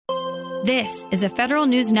This is a Federal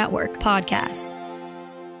News Network podcast.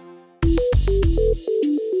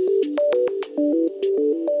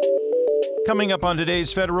 Coming up on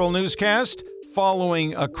today's Federal Newscast,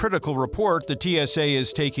 following a critical report, the TSA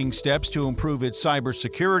is taking steps to improve its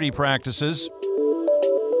cybersecurity practices.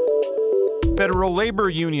 Federal labor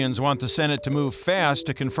unions want the Senate to move fast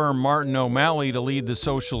to confirm Martin O'Malley to lead the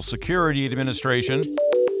Social Security Administration.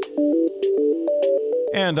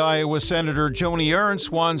 And Iowa Senator Joni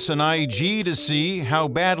Ernst wants an IG to see how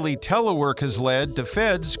badly Telework has led to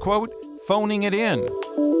feds, quote, phoning it in.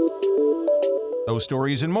 Those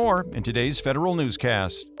stories and more in today's Federal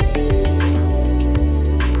Newscast.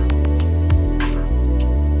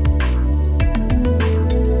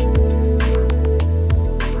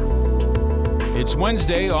 It's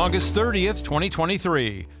Wednesday, August 30th,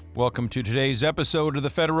 2023. Welcome to today's episode of the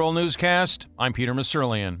Federal Newscast. I'm Peter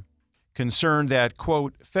Muserlian. Concerned that,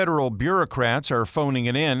 quote, federal bureaucrats are phoning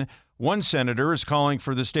it in, one senator is calling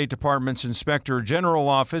for the State Department's Inspector General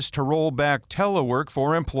office to roll back telework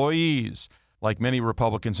for employees. Like many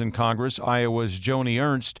Republicans in Congress, Iowa's Joni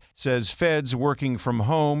Ernst says feds working from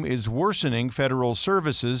home is worsening federal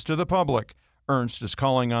services to the public. Ernst is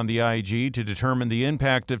calling on the IG to determine the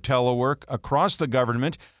impact of telework across the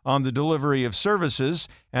government on the delivery of services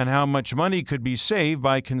and how much money could be saved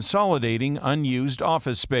by consolidating unused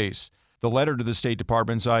office space. The letter to the State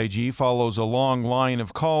Department's IG follows a long line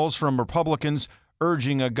of calls from Republicans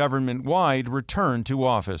urging a government-wide return to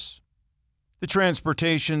office. The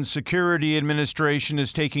Transportation Security Administration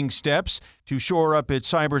is taking steps to shore up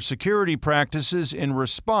its cybersecurity practices in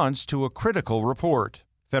response to a critical report.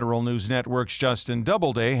 Federal News Network's Justin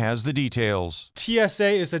Doubleday has the details.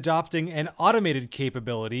 TSA is adopting an automated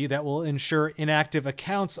capability that will ensure inactive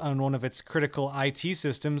accounts on one of its critical IT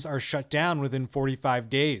systems are shut down within 45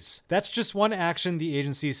 days. That's just one action the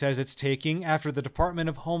agency says it's taking after the Department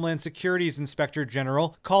of Homeland Security's Inspector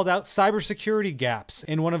General called out cybersecurity gaps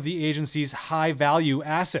in one of the agency's high-value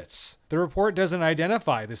assets. The report doesn't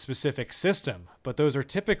identify the specific system, but those are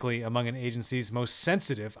typically among an agency's most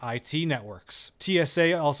sensitive IT networks.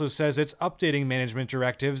 TSA also says it's updating management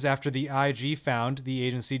directives after the IG found the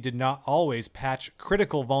agency did not always patch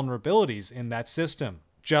critical vulnerabilities in that system.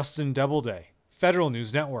 Justin Doubleday, Federal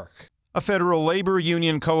News Network. A federal labor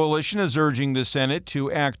union coalition is urging the Senate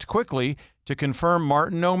to act quickly to confirm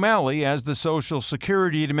Martin O'Malley as the Social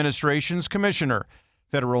Security Administration's commissioner.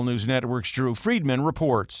 Federal News Network's Drew Friedman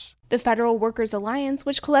reports. The Federal Workers Alliance,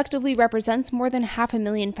 which collectively represents more than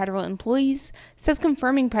 500,000 federal employees, says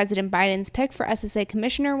confirming President Biden's pick for SSA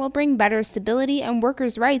Commissioner will bring better stability and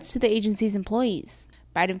workers' rights to the agency's employees.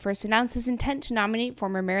 Biden first announced his intent to nominate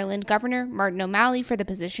former Maryland Governor Martin O'Malley for the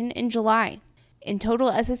position in July. In total,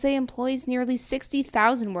 SSA employs nearly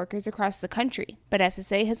 60,000 workers across the country, but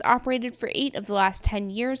SSA has operated for 8 of the last 10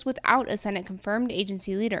 years without a Senate-confirmed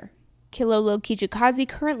agency leader. Kilolo Kijikazi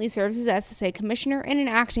currently serves as SSA Commissioner in an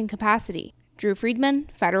acting capacity. Drew Friedman,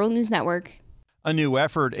 Federal News Network. A new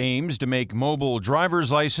effort aims to make mobile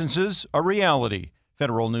driver's licenses a reality.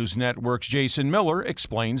 Federal News Network's Jason Miller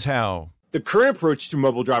explains how. The current approach to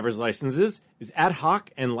mobile driver's licenses is ad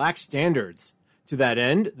hoc and lacks standards. To that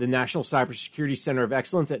end, the National Cybersecurity Center of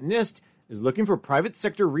Excellence at NIST is looking for private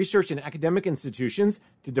sector research and academic institutions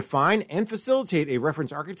to define and facilitate a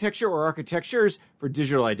reference architecture or architectures for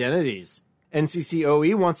digital identities.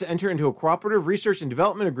 NCCOE wants to enter into a Cooperative Research and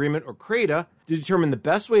Development Agreement, or CRADA, to determine the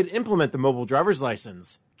best way to implement the mobile driver's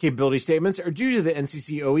license. Capability statements are due to the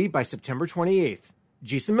NCCOE by September 28th.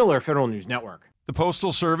 Jason Miller, Federal News Network. The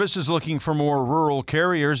Postal Service is looking for more rural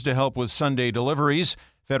carriers to help with Sunday deliveries.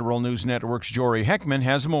 Federal News Network's Jory Heckman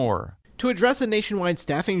has more. To address a nationwide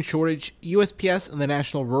staffing shortage, USPS and the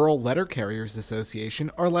National Rural Letter Carriers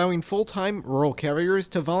Association are allowing full-time rural carriers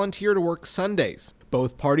to volunteer to work Sundays.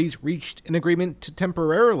 Both parties reached an agreement to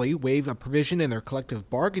temporarily waive a provision in their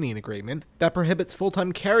collective bargaining agreement that prohibits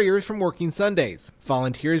full-time carriers from working Sundays.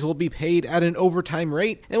 Volunteers will be paid at an overtime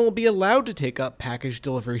rate and will be allowed to take up package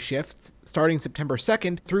delivery shifts starting September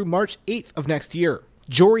 2nd through March 8th of next year.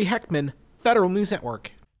 Jory Heckman, Federal News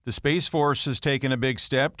Network. The Space Force has taken a big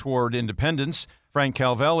step toward independence. Frank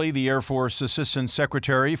Calvelli, the Air Force Assistant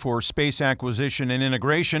Secretary for Space Acquisition and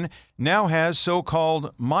Integration, now has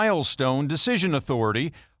so-called milestone decision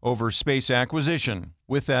authority over space acquisition.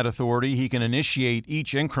 With that authority, he can initiate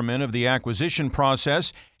each increment of the acquisition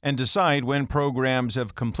process and decide when programs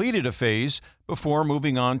have completed a phase before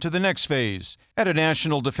moving on to the next phase. At a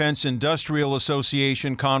National Defense Industrial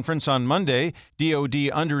Association conference on Monday, DoD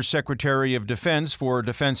Undersecretary of Defense for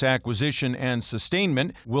Defense Acquisition and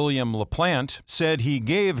Sustainment, William LaPlante, said he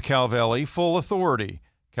gave Calvelli full authority.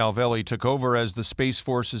 Calvelli took over as the Space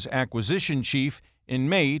Force's acquisition chief in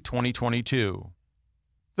May 2022.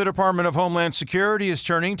 The Department of Homeland Security is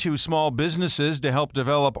turning to small businesses to help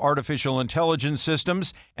develop artificial intelligence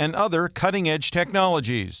systems and other cutting-edge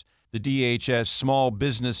technologies. The DHS Small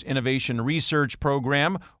Business Innovation Research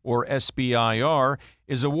Program, or SBIR,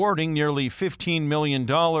 is awarding nearly $15 million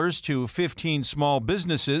to 15 small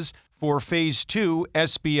businesses for Phase 2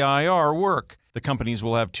 SBIR work. The companies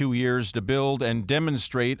will have 2 years to build and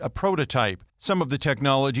demonstrate a prototype. Some of the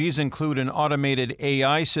technologies include an automated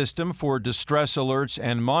AI system for distress alerts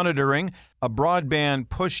and monitoring, a broadband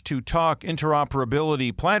push-to-talk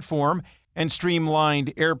interoperability platform, and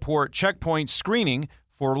streamlined airport checkpoint screening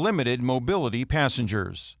for limited mobility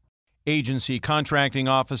passengers. Agency contracting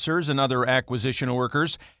officers and other acquisition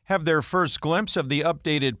workers have their first glimpse of the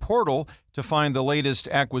updated portal to find the latest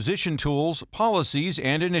acquisition tools, policies,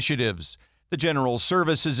 and initiatives. The General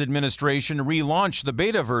Services Administration relaunched the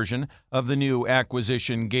beta version of the new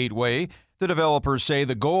Acquisition Gateway. The developers say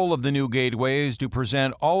the goal of the new gateway is to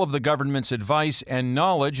present all of the government's advice and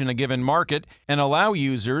knowledge in a given market and allow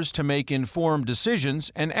users to make informed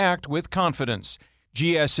decisions and act with confidence.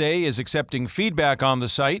 GSA is accepting feedback on the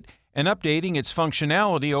site and updating its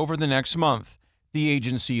functionality over the next month. The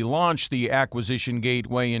agency launched the Acquisition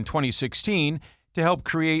Gateway in 2016 to help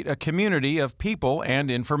create a community of people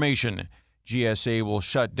and information. GSA will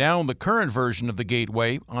shut down the current version of the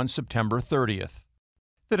gateway on September 30th.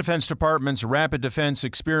 The Defense Department's Rapid Defense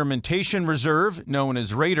Experimentation Reserve, known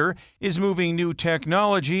as RADR, is moving new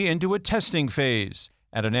technology into a testing phase.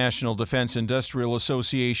 At a National Defense Industrial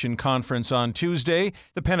Association conference on Tuesday,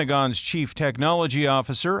 the Pentagon's Chief Technology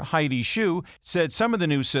Officer, Heidi Shyu, said some of the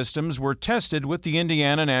new systems were tested with the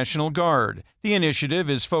Indiana National Guard. The initiative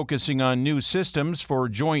is focusing on new systems for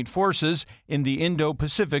joint forces in the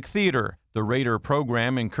Indo-Pacific theater. The RADR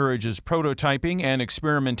program encourages prototyping and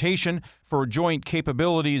experimentation for joint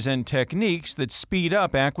capabilities and techniques that speed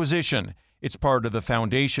up acquisition. It's part of the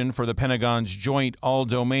foundation for the Pentagon's Joint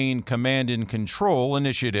All-Domain Command and Control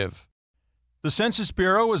initiative. The Census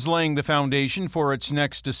Bureau is laying the foundation for its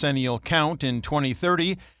next decennial count in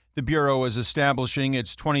 2030. The Bureau is establishing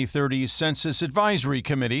its 2030 Census Advisory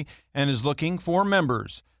Committee and is looking for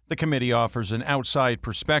members. The committee offers an outside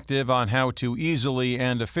perspective on how to easily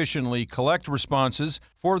and efficiently collect responses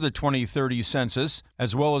for the 2030 census,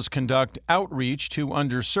 as well as conduct outreach to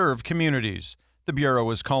underserved communities. The Bureau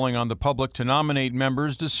is calling on the public to nominate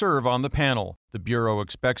members to serve on the panel. The Bureau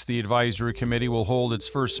expects the Advisory Committee will hold its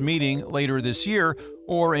first meeting later this year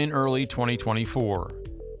or in early 2024.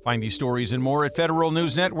 Find these stories and more at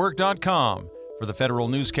federalnewsnetwork.com. For the Federal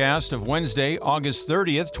Newscast of Wednesday, August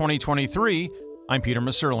 30th, 2023, I'm Peter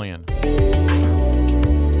Musurlian.